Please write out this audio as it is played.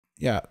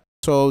Yeah.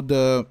 So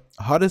the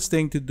hardest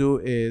thing to do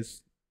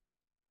is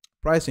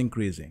price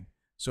increasing.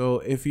 So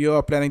if you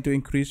are planning to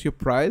increase your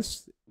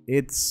price,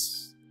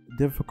 it's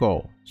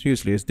difficult.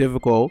 Seriously, it's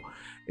difficult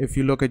if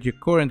you look at your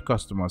current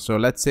customers. So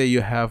let's say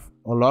you have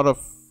a lot of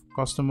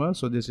customers.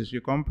 So this is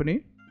your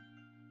company,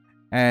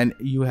 and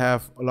you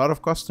have a lot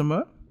of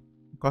customer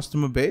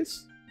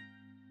base,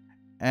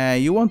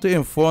 and you want to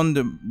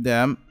inform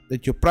them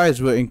that your price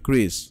will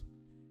increase.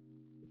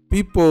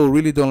 People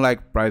really don't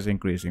like price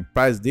increasing.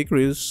 Price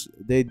decrease,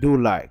 they do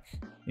like.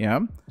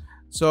 Yeah.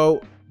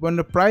 So when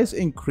the price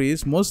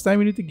increase, most time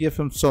you need to give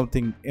them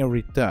something in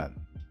return.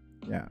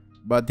 Yeah.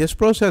 But this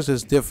process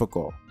is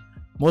difficult.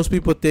 Most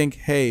people think,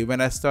 hey, when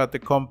I start the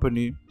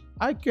company,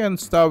 I can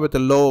start with a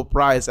lower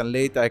price and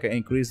later I can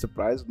increase the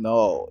price.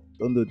 No,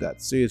 don't do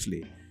that.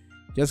 Seriously.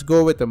 Just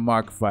go with the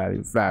market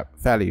value.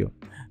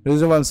 The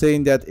reason why I'm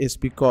saying that is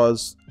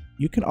because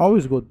you can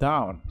always go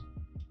down,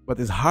 but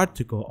it's hard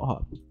to go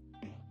up.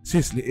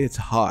 Seriously, it's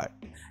hard,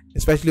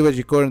 especially with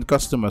your current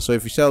customer. So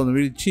if you sell them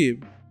really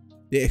cheap,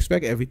 they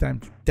expect every time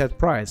that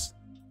price.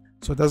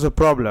 So that's a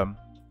problem.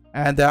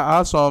 And there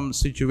are some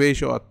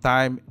situation or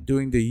time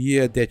during the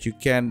year that you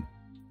can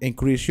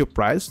increase your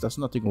price. There's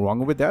nothing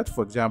wrong with that.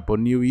 For example,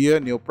 new year,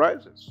 new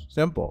prices.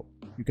 Simple.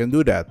 You can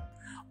do that.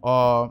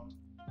 Or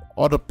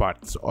other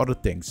parts, other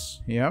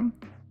things. Yeah.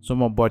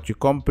 Someone bought your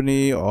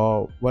company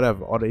or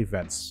whatever, other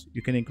events.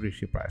 You can increase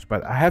your price.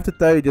 But I have to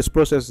tell you, this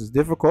process is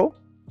difficult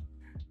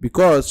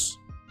because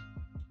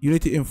you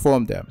need to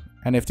inform them.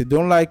 And if they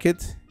don't like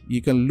it,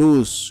 you can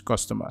lose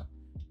customer.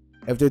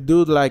 If they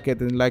do like it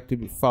and like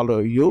to follow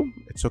you,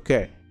 it's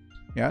okay.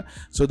 Yeah.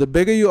 So the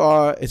bigger you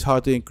are, it's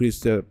hard to increase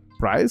the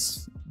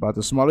price. But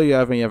the smaller you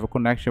have and you have a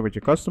connection with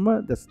your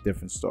customer, that's a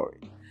different story.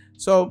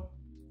 So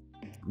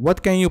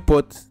what can you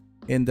put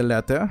in the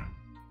letter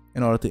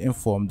in order to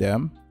inform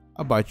them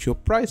about your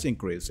price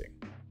increasing?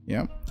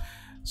 Yeah.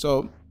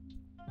 So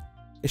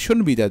it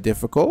shouldn't be that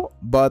difficult,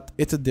 but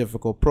it's a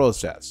difficult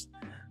process.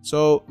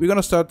 So we're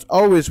gonna start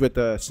always with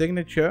a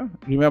signature.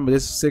 Remember,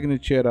 this is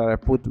signature that I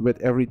put with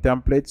every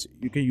template.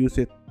 You can use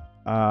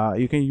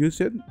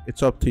it.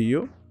 It's up to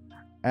you.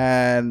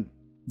 And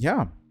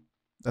yeah,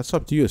 that's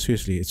up to you.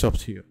 Seriously, it's up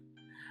to you.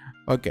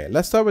 Okay,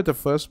 let's start with the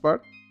first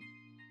part.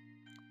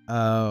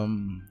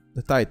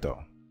 The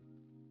title.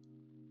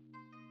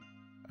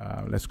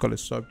 Let's call it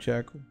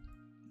subject,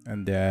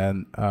 and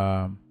then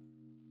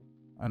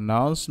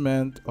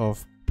announcement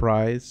of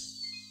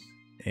price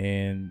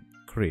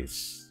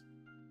increase.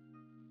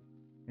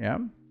 Yeah,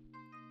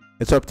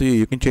 it's up to you.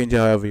 You can change it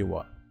however you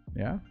want.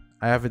 Yeah,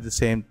 I have it the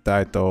same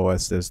title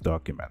as this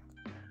document.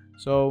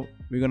 So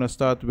we're gonna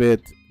start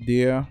with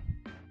dear.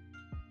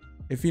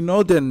 If you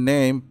know their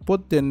name,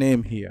 put their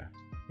name here.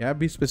 Yeah,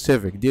 be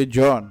specific. Dear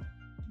John,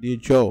 dear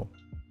Joe,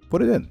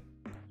 put it in.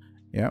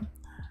 Yeah.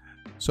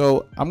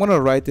 So I'm gonna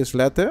write this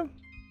letter,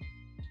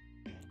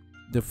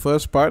 the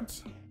first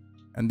part,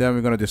 and then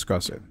we're gonna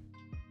discuss it.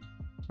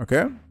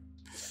 Okay.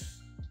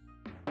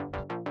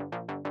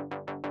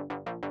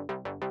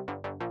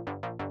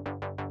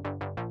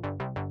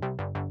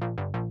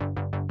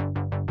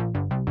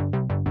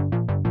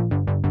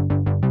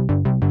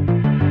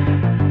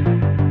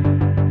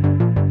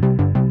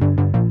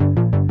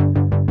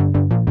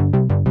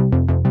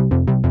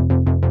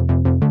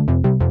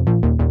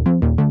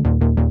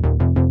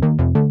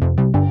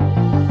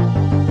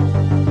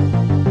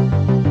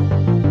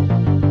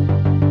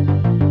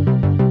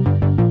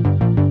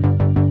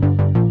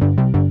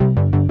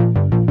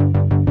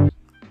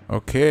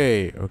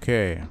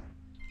 Okay.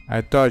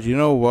 I thought, you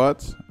know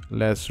what?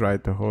 Let's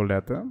write the whole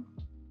letter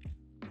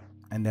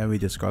and then we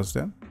discuss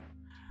them.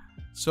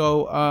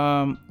 So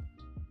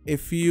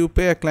if you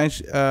pay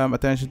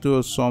attention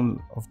to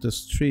some of the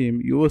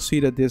stream, you will see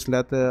that this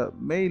letter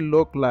may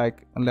look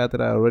like a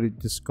letter I already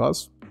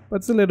discussed, but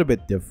it's a little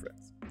bit different.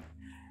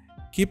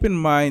 Keep in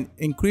mind,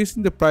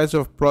 increasing the price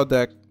of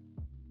product,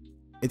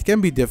 it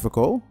can be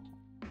difficult,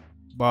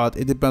 but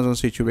it depends on the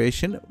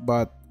situation.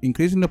 But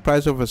increasing the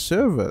price of a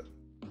server,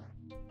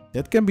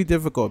 that can be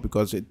difficult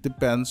because it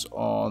depends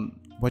on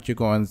what you're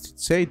going to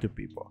say to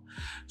people.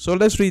 So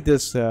let's read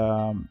this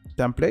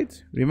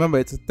template. Remember,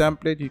 it's a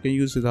template. You can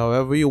use it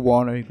however you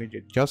want, or you can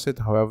adjust it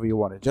however you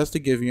want it, just to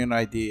give you an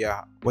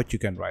idea what you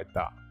can write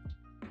down.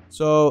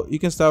 So you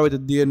can start with the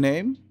dear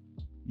name.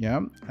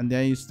 Yeah, and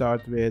then you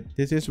start with,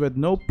 this is with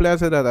no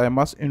pleasure that I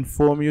must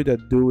inform you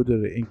that due to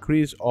the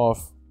increase of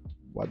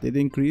what did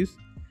increase,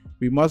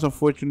 we must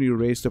unfortunately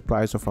raise the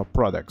price of our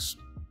products.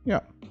 Yeah,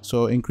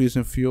 so increase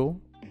in fuel,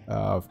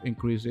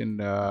 increase in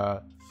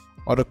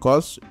other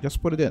costs,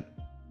 just put it in.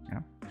 Yeah.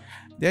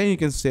 Then you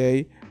can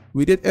say,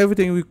 we did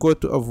everything we could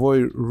to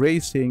avoid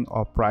raising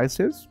our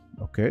prices.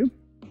 Okay.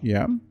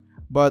 Yeah,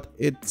 but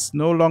it's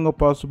no longer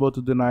possible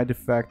to deny the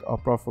fact our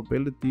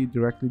profitability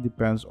directly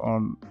depends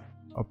on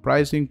a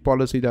pricing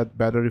policy that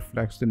better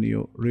reflects the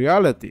new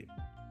reality.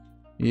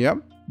 Yeah,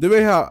 the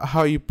way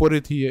how you put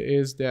it here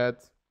is that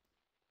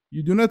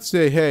you do not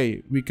say,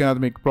 hey, we cannot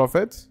make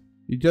profit.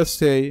 You just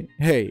say,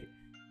 hey,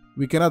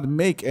 we cannot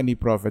make any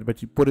profit,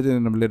 but you put it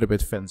in a little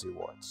bit fancy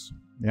words.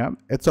 Yeah,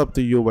 it's up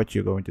to you what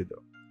you're going to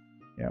do.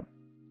 Yeah.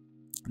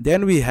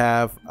 Then we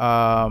have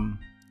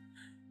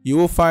you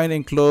will find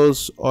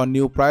enclosed on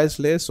new price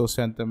list, or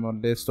send them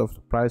on list of the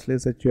price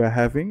list that you are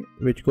having,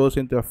 which goes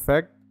into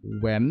effect.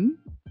 When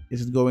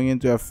is it going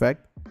into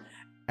effect?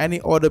 Any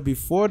order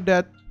before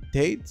that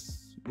date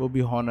will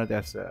be honored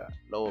as a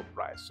lower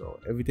price. So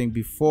everything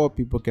before,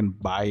 people can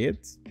buy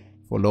it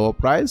for lower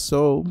price,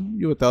 so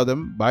you will tell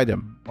them buy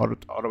them, or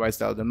otherwise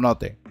tell them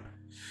nothing.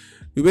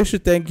 We wish to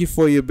thank you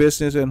for your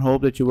business and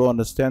hope that you will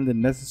understand the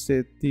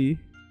necessity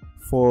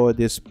for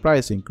this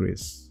price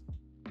increase.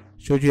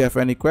 Should you have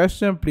any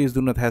question, please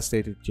do not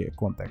hesitate to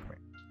contact me.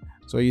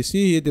 So you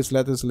see here, this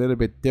letter is a little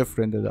bit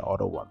different than the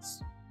other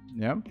ones.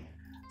 Yeah.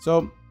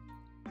 So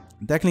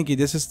technically,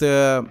 this is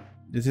the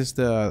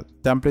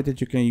template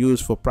that you can use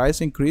for price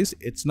increase.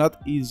 It's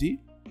not easy.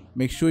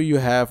 Make sure you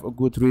have a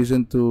good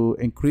reason to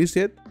increase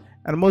it.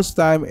 And most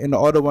time in the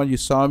other one, you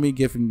saw me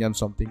giving them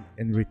something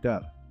in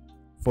return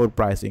for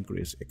price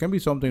increase. It can be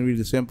something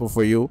really simple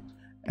for you,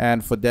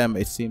 and for them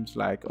it seems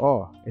like,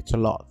 oh, it's a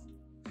lot.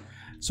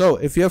 So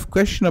if you have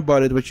question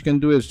about it, what you can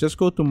do is just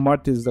go to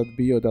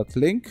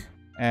martisz.bio.link,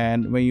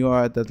 and when you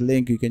are at that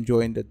link, you can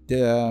join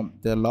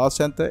the law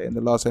center. In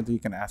the law center, you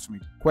can ask me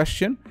a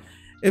question.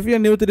 If you're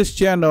new to this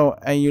channel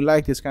and you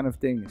like this kind of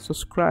thing,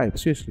 subscribe.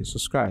 Seriously,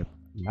 subscribe.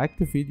 Like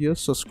the video,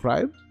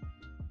 subscribe.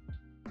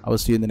 I will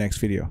see you in the next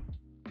video.